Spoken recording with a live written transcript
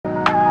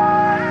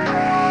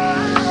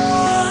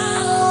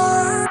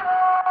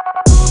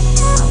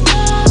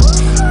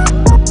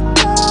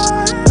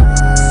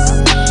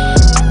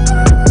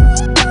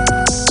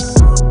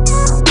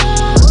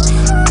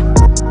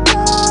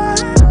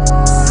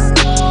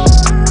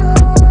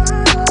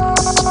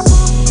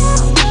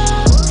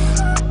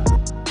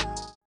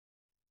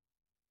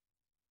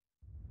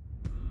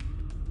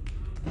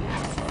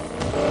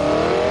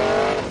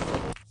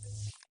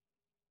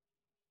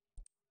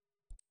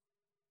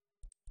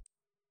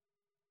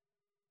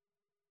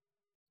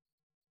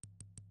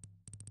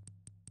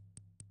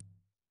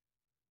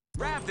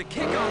Raph, the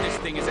kick on this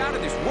thing is out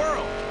of this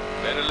world.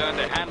 Better learn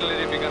to handle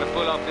it if you're gonna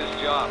pull off this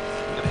job.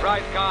 The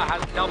prize car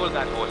has double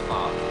that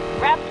horsepower.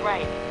 Raph's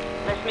right.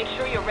 Let's make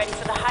sure you're ready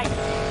for the heist.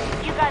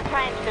 You got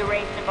time to the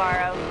race,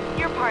 Navarro.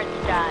 Your part's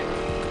done.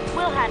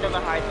 We'll handle the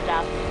hard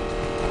stuff.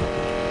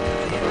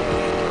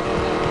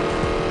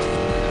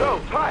 So,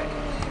 Ty,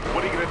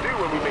 what are you gonna do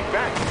when we make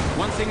bank?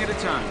 One thing at a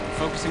time,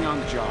 focusing on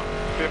the job.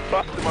 Been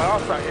busting my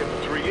ass out here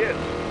for 3 years.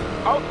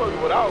 I'll tell you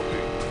what I'll do.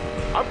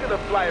 I'm gonna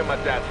fly in my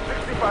dad's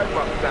 65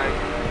 Mustang,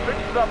 fix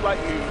it up like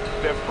new,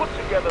 then put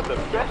together the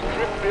best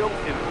drift film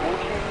in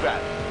Fortune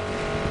Valley.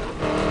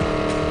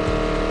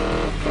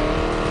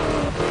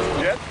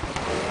 Jess,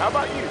 how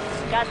about you?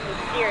 Got some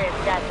serious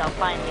debts I'll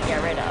finally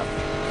get rid of.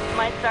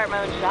 Might start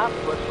my own shop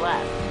with what's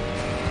left.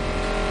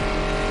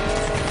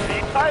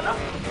 See, Tyler?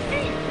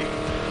 Easy.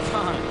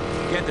 Fine.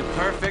 Get the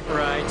perfect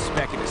ride,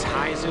 spec it as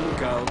high as it'll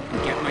go,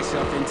 and get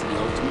myself into the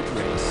ultimate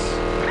race.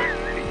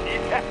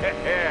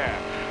 Yeah,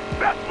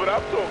 that's what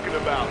I'm talking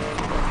about.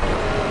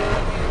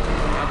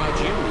 How about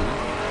you, Lena?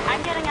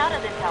 I'm getting out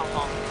of this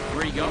hellhole.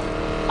 Where you going?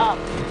 Up.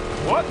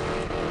 What?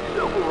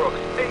 Silver Rock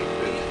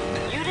Station.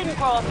 You didn't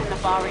grow up in the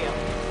barrio.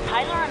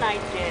 Tyler and I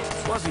did.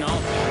 Wasn't all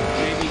that.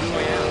 Maybe who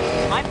I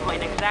am. My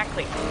point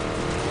exactly.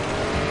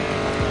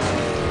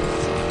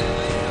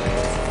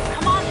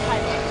 Come on,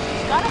 Tyler.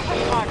 Gotta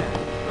push harder.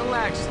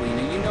 Relax,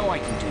 Lena. You know I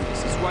can do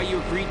this. It's why you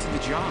agreed to the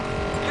job.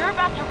 You're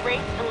about to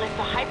race and lift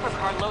a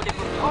hypercar loaded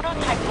with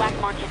prototype black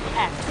market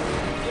tech.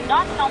 Do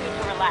not tell me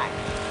to relax.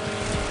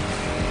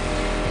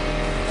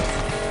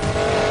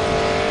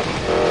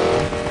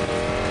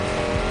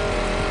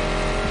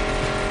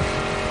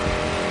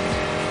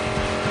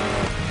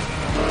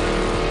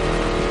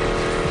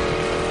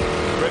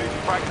 Ready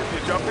to practice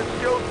your jumping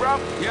skills, bro?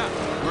 Yeah.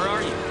 Where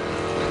are you?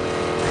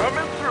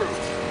 Coming through.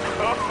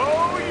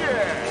 Oh,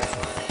 yeah.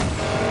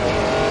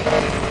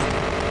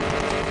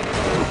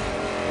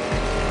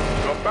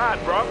 Not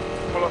bad, bro.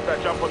 Pull off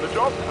that jump on the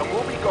job, and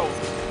we'll be golden.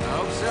 I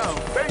hope so.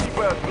 Baby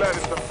bird's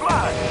learning to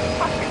fly.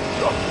 I think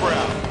so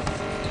proud.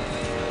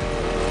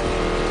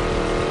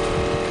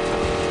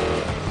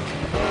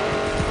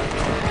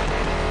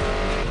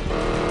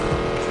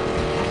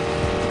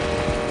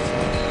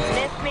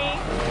 Miss me?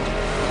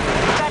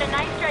 You've got a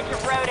nice stretch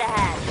of road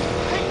ahead.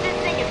 Push this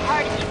thing as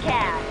hard as you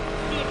can.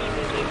 See if you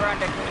can keep her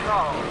under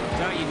control.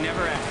 Thought you'd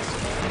never ask.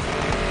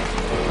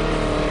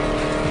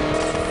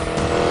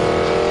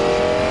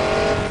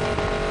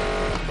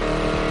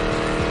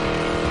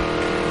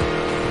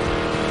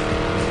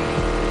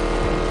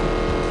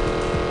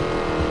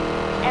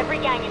 Every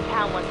gang in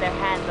town wants their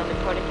hands on the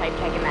prototype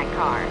tech in that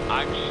car.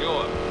 I'm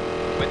sure.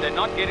 But they're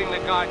not getting the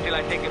car till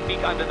I take a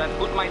peek under that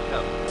hood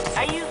myself.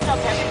 I used up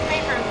every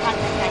favor and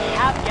contact I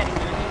have getting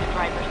her to the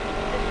driver's seat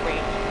to this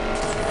race.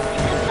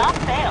 You cannot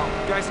fail.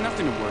 Guys,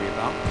 nothing to worry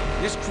about.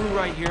 This crew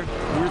right here,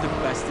 we're the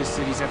best this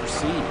city's ever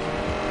seen.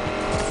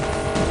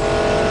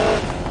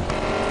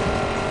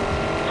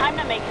 Time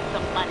to make us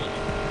some money.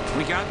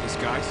 We got this,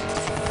 guys.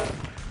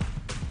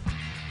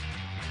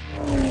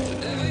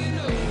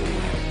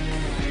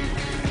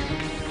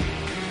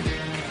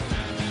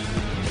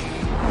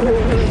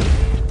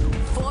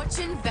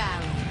 Fortune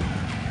Valley,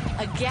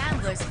 a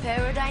gambler's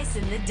paradise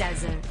in the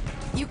desert.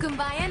 You can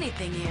buy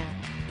anything here,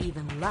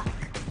 even luck.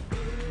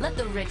 Let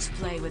the rich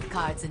play with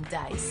cards and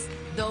dice.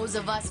 Those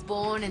of us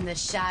born in the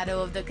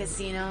shadow of the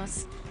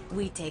casinos,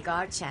 we take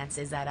our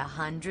chances at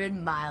 100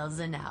 miles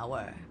an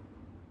hour.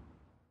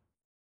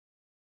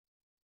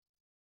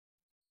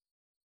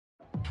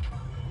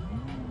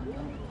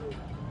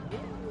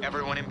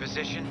 Everyone in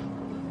position?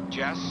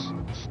 Jess?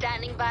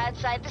 Standing by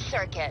outside the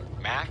circuit.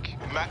 Mac?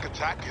 Mac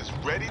Attack is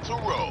ready to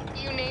roll.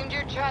 You named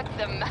your truck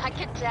the Mac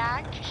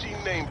Attack? She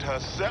named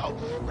herself.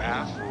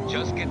 Raph,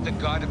 just get the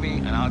car to me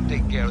and I'll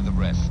take care of the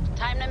rest.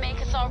 Time to make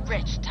us all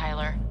rich,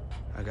 Tyler.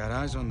 I got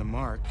eyes on the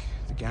mark.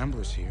 The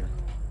gambler's here.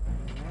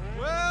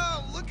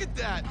 Well, look at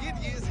that. It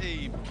is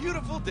a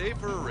beautiful day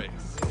for a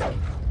race.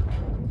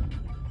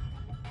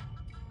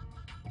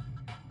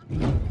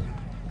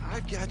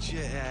 I've got you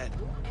at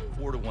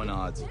 4-to-1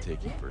 odds of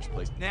taking first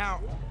place.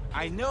 Now,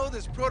 I know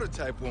this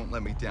prototype won't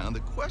let me down. The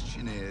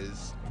question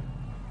is,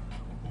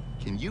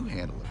 can you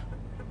handle it?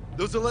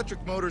 Those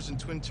electric motors and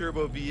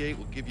twin-turbo V8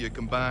 will give you a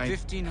combined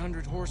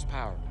 1,500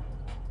 horsepower.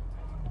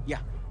 Yeah,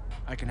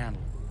 I can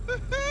handle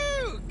it.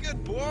 Woohoo!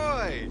 Good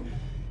boy!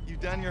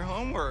 You've done your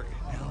homework.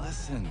 Now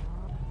listen,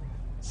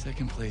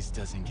 second place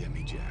doesn't get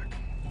me jack.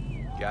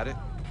 Got it?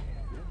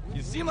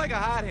 You seem like a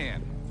hot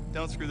hand.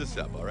 Don't screw this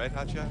up, all right,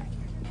 hotshot?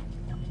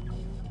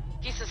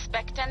 You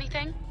suspect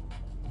anything?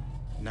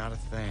 Not a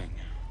thing.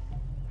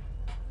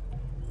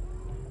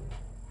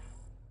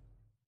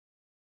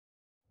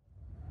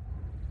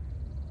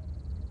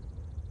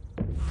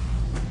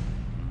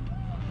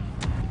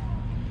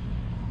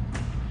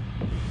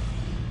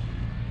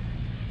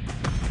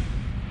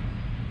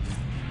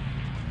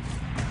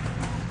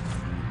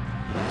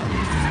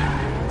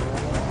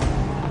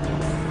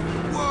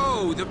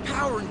 Whoa, the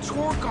power and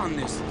torque on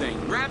this thing.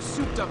 Rav's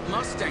souped-up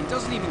Mustang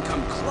doesn't even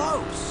come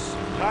close.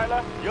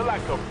 Tyler, you're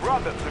like a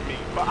brother to me,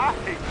 but I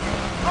hate you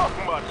so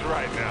much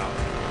right now.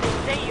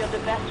 They say you're the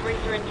best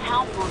racer in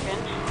town, Morgan.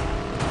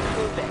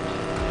 Prove it.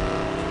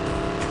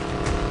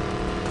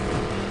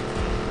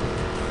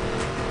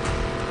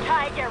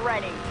 Ty, get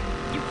ready.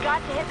 You've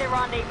got to hit the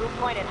rendezvous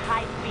point at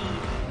high speed.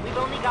 We've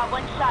only got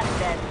one shot at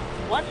this.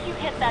 Once you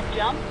hit that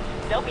jump,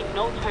 there'll be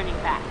no turning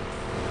back.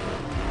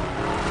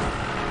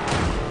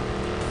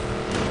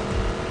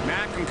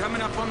 Mac, I'm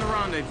coming up on the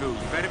rendezvous.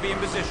 You better be in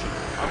position.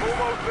 I'm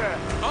almost there.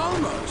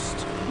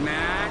 Almost.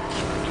 Mac.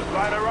 Just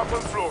line her up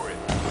and floor it.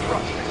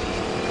 Trust me.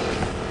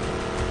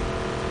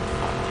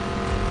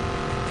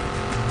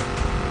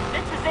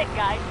 This is it,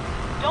 guys.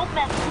 Don't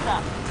mess this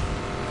up.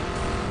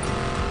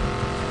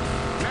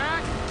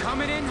 Mac,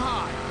 coming in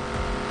hot.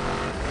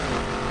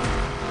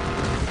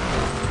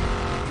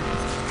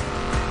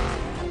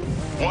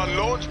 One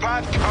launch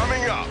pad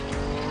coming up.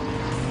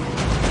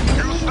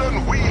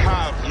 Houston, we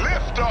have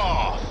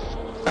liftoff.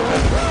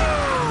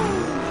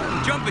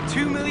 Jump a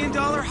 $2 million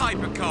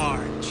hypercar.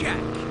 Check.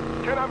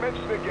 Can I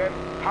mention again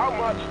how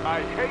much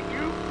I hate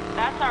you?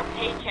 That's our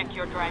paycheck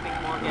you're driving,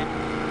 Morgan.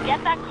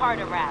 Get that car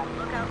to Rav.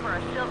 Look out for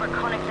a silver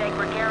Koenigsegg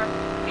Regera.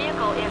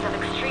 Vehicle is of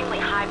extremely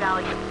high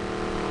value.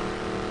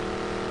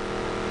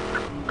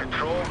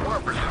 Control,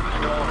 we're pursuing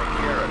stolen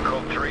Regera,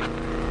 code 3.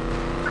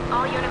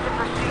 All units in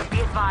pursuit, be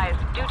advised.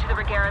 Due to the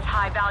Regera's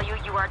high value,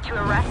 you are to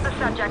arrest the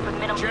subject with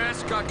minimum...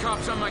 Jess, got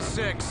cops on my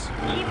 6.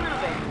 Keep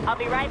moving. I'll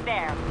be right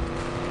there.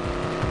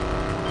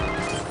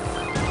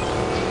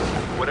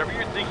 Whatever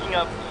you're thinking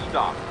of,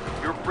 stop.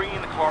 You're bringing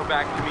the car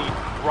back to me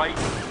right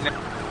now.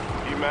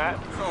 He mad?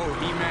 Oh,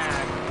 he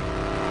mad.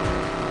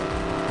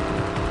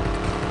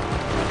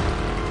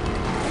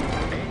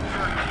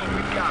 813,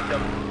 we got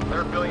them.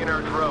 They're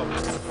billionaire's rope.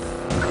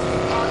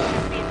 All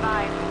units be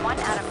advised. 1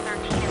 out of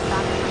 13 is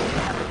back in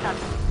pursuit of the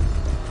subject.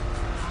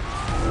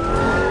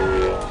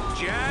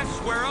 Jess,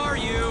 where are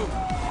you?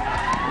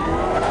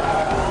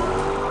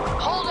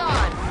 Hold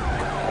on!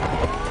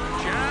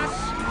 Jess?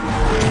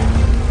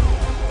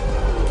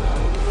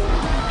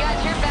 Got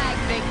your back,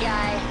 big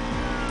guy.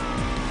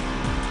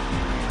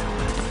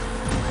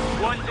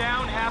 One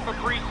down, half a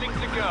precinct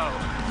to go.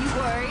 You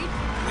worried?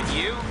 With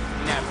you,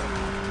 never.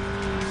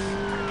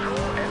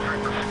 Control,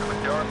 entering pursuit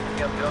with Dark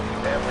BMW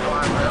M5,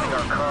 rallying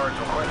our cars,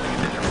 requesting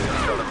additional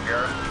units on the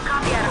Regera.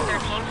 Copy out of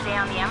 13. Stay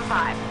on the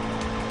M5.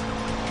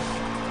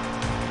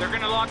 They're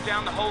gonna lock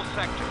down the whole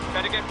sector.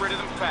 Better get rid of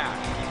them fast.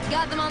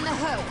 Got them on the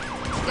hook.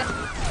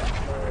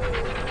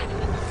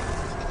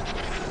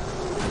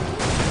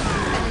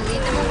 And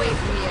lead them away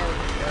from you.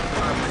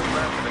 M5 is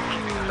aggressive in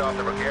keeping us off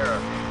the Regera.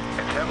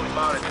 It's heavily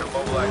monitored,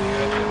 mobilized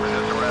units and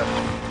resist arrest.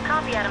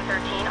 Copy Adam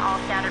 13.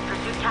 All standard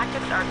pursuit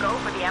tactics are go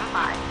for the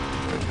M5.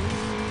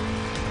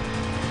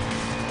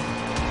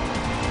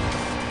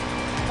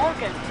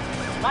 Morgan,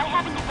 why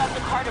haven't you got the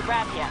car to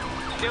Rav yet?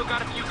 Still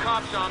got a few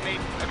cops on me.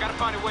 I gotta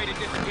find a way to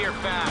disappear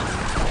fast.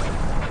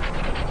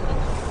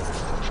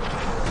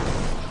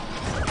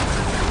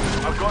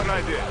 I've got an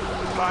idea.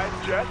 Ty,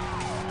 Jess,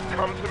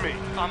 come to me.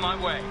 On my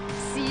way.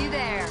 See you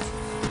there.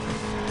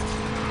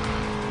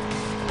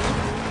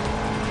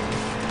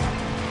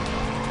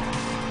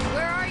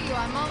 Where are you?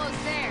 I'm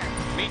almost there.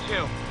 Me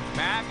too.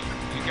 Mac,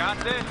 you got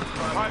this?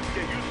 Time to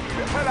get used to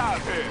the hell out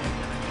of here.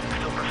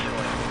 Still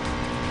pursuing.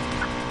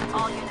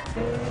 All units.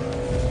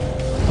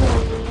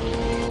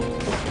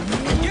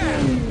 Yeah,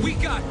 we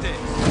got this.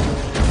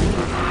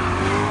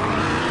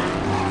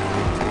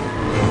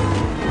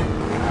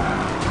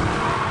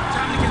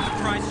 Time to get the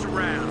price to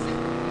Rav.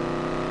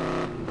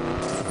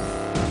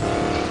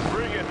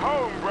 Bring it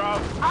home, bro.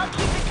 I'll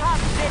keep the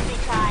cops busy,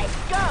 Ty.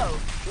 Go!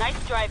 Nice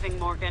driving,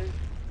 Morgan.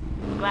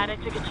 Glad I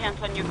took a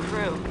chance on your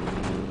crew.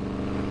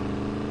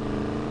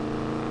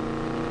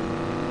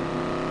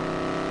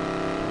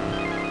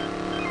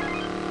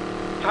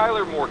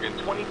 Tyler Morgan,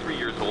 23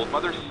 years old,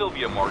 mother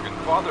Sylvia Morgan,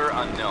 father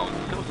unknown.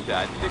 So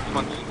sad, 6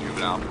 months in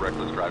juvenile for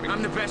reckless driving.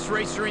 I'm the best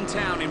racer in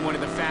town in one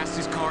of the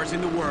fastest cars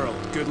in the world.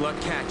 Good luck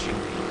catching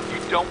me. You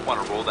don't want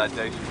to roll that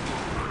dice.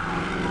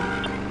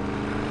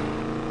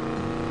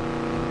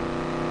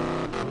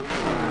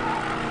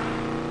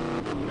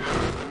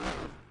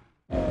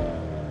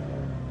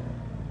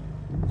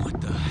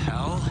 What the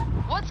hell?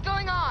 What's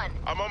going on?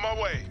 I'm on my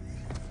way.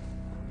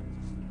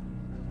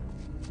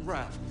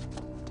 Rav.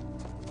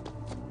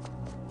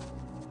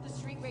 The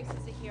street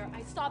races are here.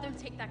 I saw them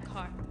take that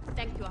car.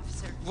 Thank you,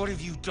 officer. What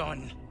have you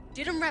done?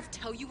 Didn't Rev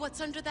tell you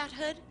what's under that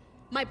hood?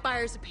 My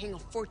buyers are paying a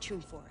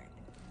fortune for it.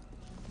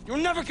 You'll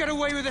never get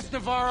away with this,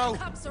 Navarro!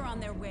 Cops are on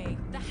their way.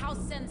 The house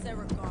sends their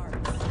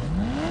regards.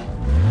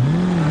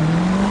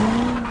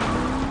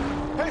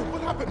 Hey,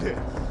 what happened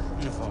here?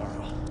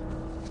 Navarro.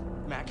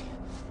 Mac,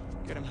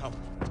 get him help.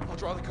 I'll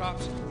draw the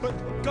cops. But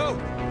go!